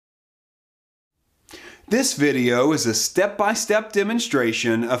This video is a step-by-step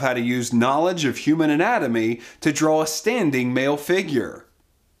demonstration of how to use knowledge of human anatomy to draw a standing male figure.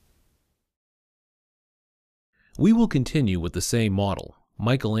 We will continue with the same model,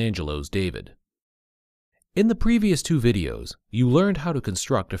 Michelangelo's David. In the previous two videos, you learned how to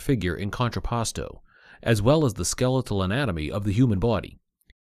construct a figure in contrapposto, as well as the skeletal anatomy of the human body.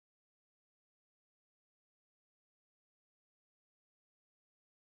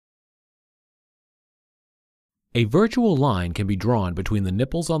 A virtual line can be drawn between the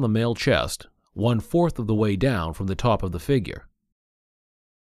nipples on the male chest, 1/4 of the way down from the top of the figure.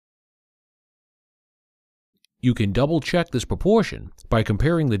 You can double-check this proportion by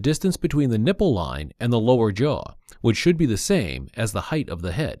comparing the distance between the nipple line and the lower jaw, which should be the same as the height of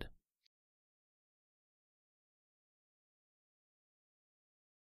the head.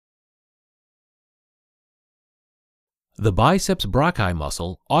 The biceps brachii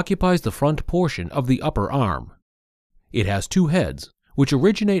muscle occupies the front portion of the upper arm. It has two heads, which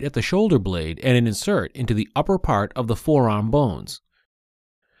originate at the shoulder blade and insert into the upper part of the forearm bones.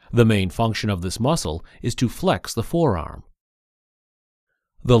 The main function of this muscle is to flex the forearm.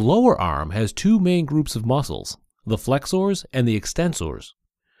 The lower arm has two main groups of muscles, the flexors and the extensors.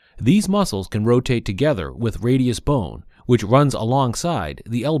 These muscles can rotate together with radius bone, which runs alongside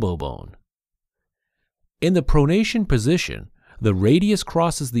the elbow bone. In the pronation position, the radius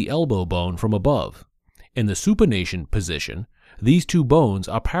crosses the elbow bone from above. In the supination position, these two bones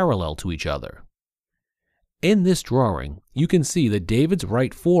are parallel to each other. In this drawing, you can see that David's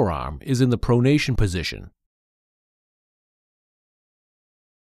right forearm is in the pronation position.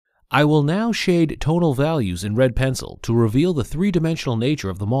 I will now shade tonal values in red pencil to reveal the three-dimensional nature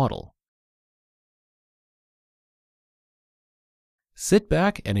of the model. Sit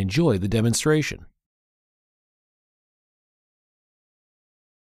back and enjoy the demonstration.